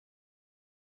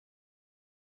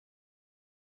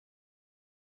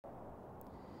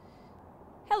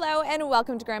Hello and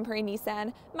welcome to Grande Prairie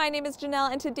Nissan. My name is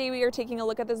Janelle and today we are taking a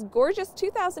look at this gorgeous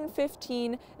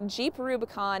 2015 Jeep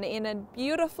Rubicon in a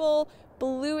beautiful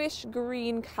bluish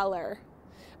green color.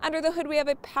 Under the hood we have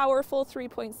a powerful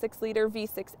 3.6 liter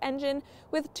V6 engine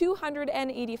with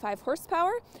 285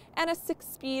 horsepower and a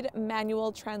 6-speed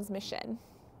manual transmission.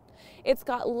 It's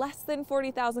got less than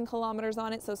 40,000 kilometers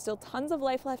on it, so still tons of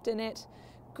life left in it.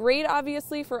 Great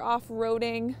obviously for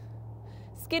off-roading.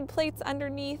 Skid plates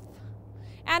underneath.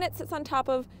 And it sits on top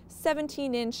of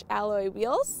 17-inch alloy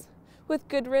wheels with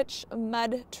Goodrich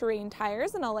mud terrain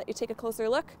tires, and I'll let you take a closer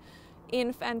look,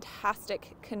 in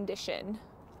fantastic condition.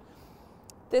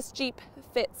 This Jeep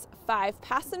fits 5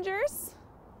 passengers,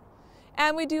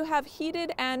 and we do have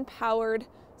heated and powered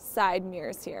side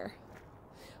mirrors here.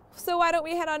 So why don't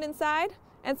we head on inside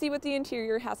and see what the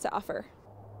interior has to offer.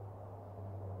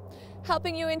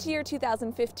 Helping you into your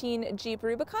 2015 Jeep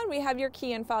Rubicon, we have your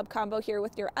key and fob combo here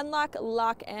with your unlock,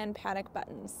 lock, and panic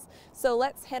buttons. So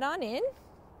let's head on in.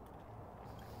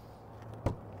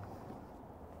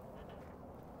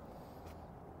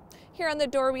 Here on the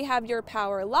door we have your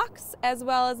power locks as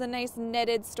well as a nice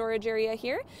netted storage area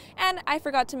here. And I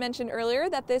forgot to mention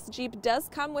earlier that this Jeep does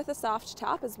come with a soft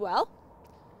top as well.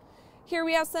 Here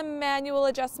we have some manual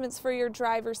adjustments for your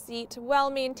driver's seat,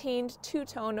 well-maintained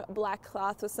two-tone black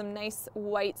cloth with some nice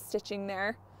white stitching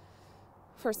there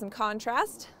for some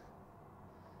contrast.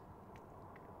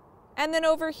 And then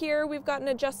over here we've got an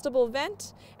adjustable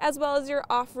vent as well as your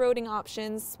off-roading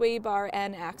options, sway bar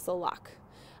and axle lock.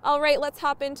 All right, let's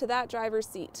hop into that driver's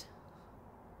seat.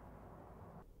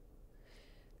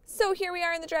 So here we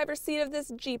are in the driver's seat of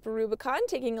this Jeep Rubicon,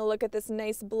 taking a look at this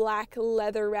nice black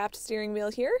leather wrapped steering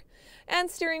wheel here, and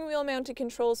steering wheel mounted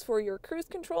controls for your cruise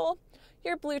control,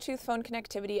 your Bluetooth phone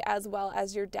connectivity, as well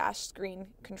as your dash screen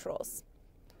controls.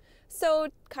 So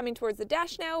coming towards the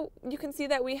dash now, you can see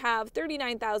that we have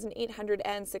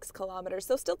 39,806 kilometers,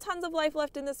 so still tons of life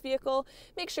left in this vehicle.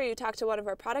 Make sure you talk to one of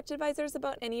our product advisors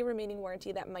about any remaining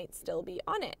warranty that might still be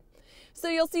on it. So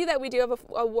you'll see that we do have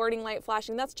a warning light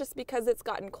flashing. That's just because it's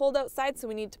gotten cold outside, so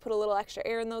we need to put a little extra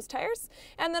air in those tires.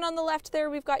 And then on the left there,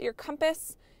 we've got your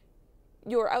compass,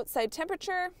 your outside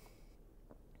temperature,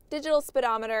 digital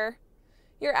speedometer,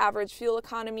 your average fuel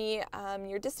economy,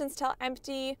 your distance till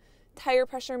empty, tire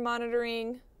pressure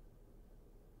monitoring,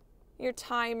 your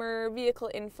timer, vehicle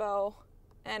info,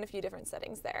 and a few different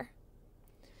settings there.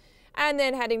 And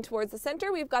then heading towards the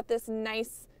center, we've got this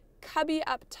nice cubby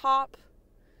up top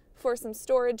for some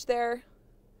storage there.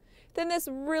 Then this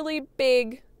really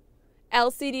big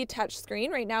LCD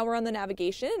touchscreen. Right now we're on the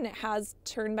navigation and it has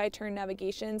turn-by-turn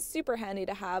navigation, super handy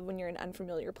to have when you're in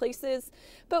unfamiliar places.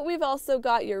 But we've also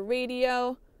got your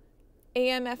radio,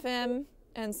 AM, FM,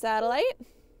 and satellite.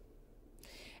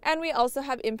 And we also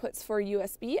have inputs for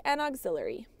USB and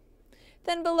auxiliary.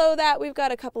 Then below that we've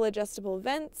got a couple adjustable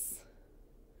vents,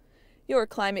 your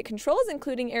climate controls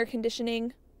including air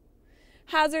conditioning,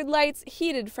 hazard lights,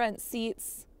 heated front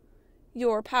seats,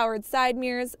 your powered side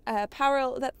mirrors, power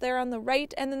outlet there on the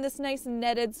right, and then this nice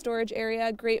netted storage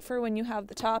area, great for when you have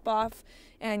the top off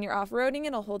and you're off-roading.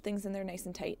 It'll hold things in there nice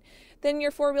and tight. Then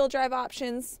your 4-wheel drive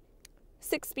options,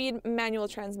 6-speed manual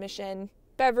transmission,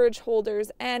 beverage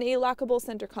holders, and a lockable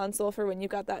center console for when you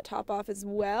got that top off as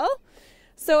well.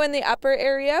 So in the upper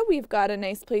area, we've got a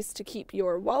nice place to keep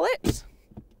your wallet.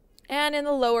 And in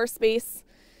the lower space,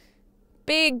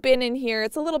 big bin in here.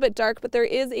 It's a little bit dark, but there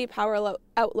is a power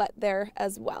outlet there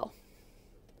as well.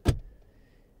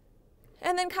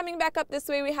 And then coming back up this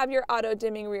way, we have your auto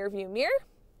dimming rear view mirror,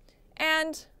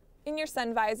 and in your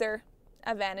sun visor,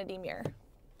 a vanity mirror.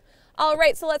 All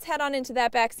right, so let's head on into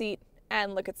that back seat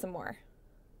and look at some more.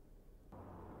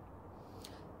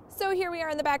 So here we are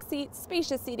in the back seat,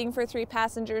 spacious seating for 3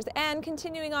 passengers, and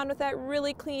continuing on with that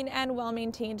really clean and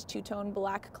well-maintained two-tone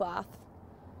black cloth.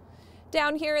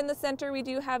 Down here in the center, we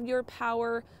do have your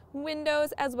power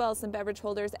windows as well as some beverage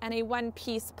holders and a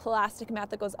one-piece plastic mat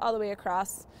that goes all the way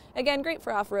across. Again, great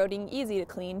for off-roading, easy to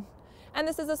clean. And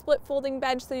this is a split folding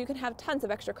bench, so you can have tons of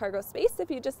extra cargo space.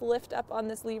 If you just lift up on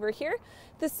this lever here,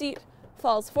 the seat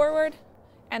falls forward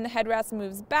and the headrest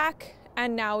moves back,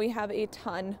 and now we have a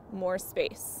ton more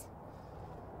space.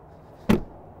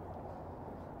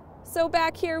 So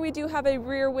back here we do have a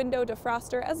rear window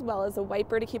defroster as well as a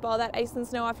wiper to keep all that ice and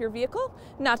snow off your vehicle,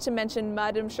 not to mention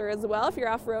mud, I'm sure, as well if you're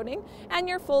off-roading, and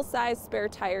your full-size spare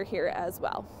tire here as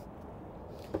well.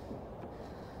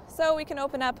 So we can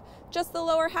open up just the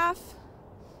lower half,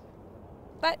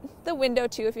 but the window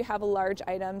too if you have large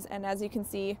items, and as you can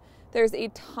see, there's a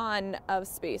ton of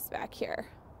space back here.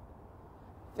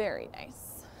 Very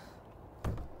nice.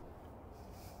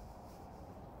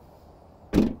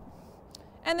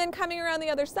 And then coming around the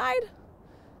other side,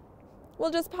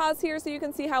 we'll just pause here so you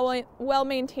can see how well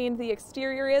maintained the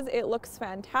exterior is. It looks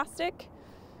fantastic.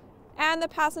 And the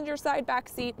passenger side back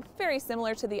seat, very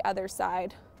similar to the other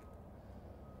side.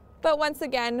 But once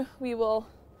again, we will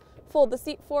fold the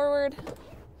seat forward,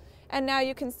 and now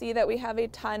you can see that we have a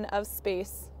ton of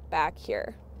space back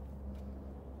here.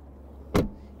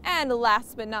 And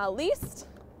last but not least,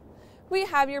 we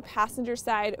have your passenger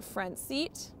side front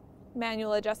seat.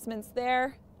 Manual adjustments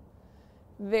there.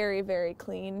 Very, very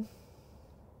clean.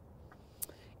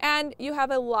 And you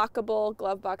have a lockable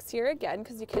glove box here again,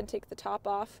 because you can take the top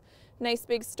off. Nice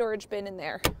big storage bin in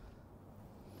there.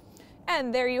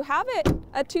 And there you have it,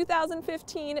 a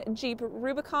 2015 Jeep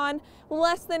Rubicon,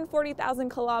 less than 40,000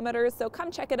 kilometers, so come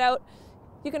check it out.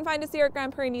 You can find us here at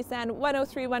Grande Prairie Nissan,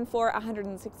 10314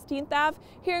 116th Ave,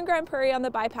 here in Grande Prairie on the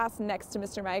bypass next to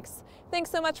Mr. Mike's. Thanks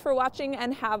so much for watching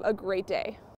and have a great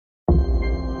day.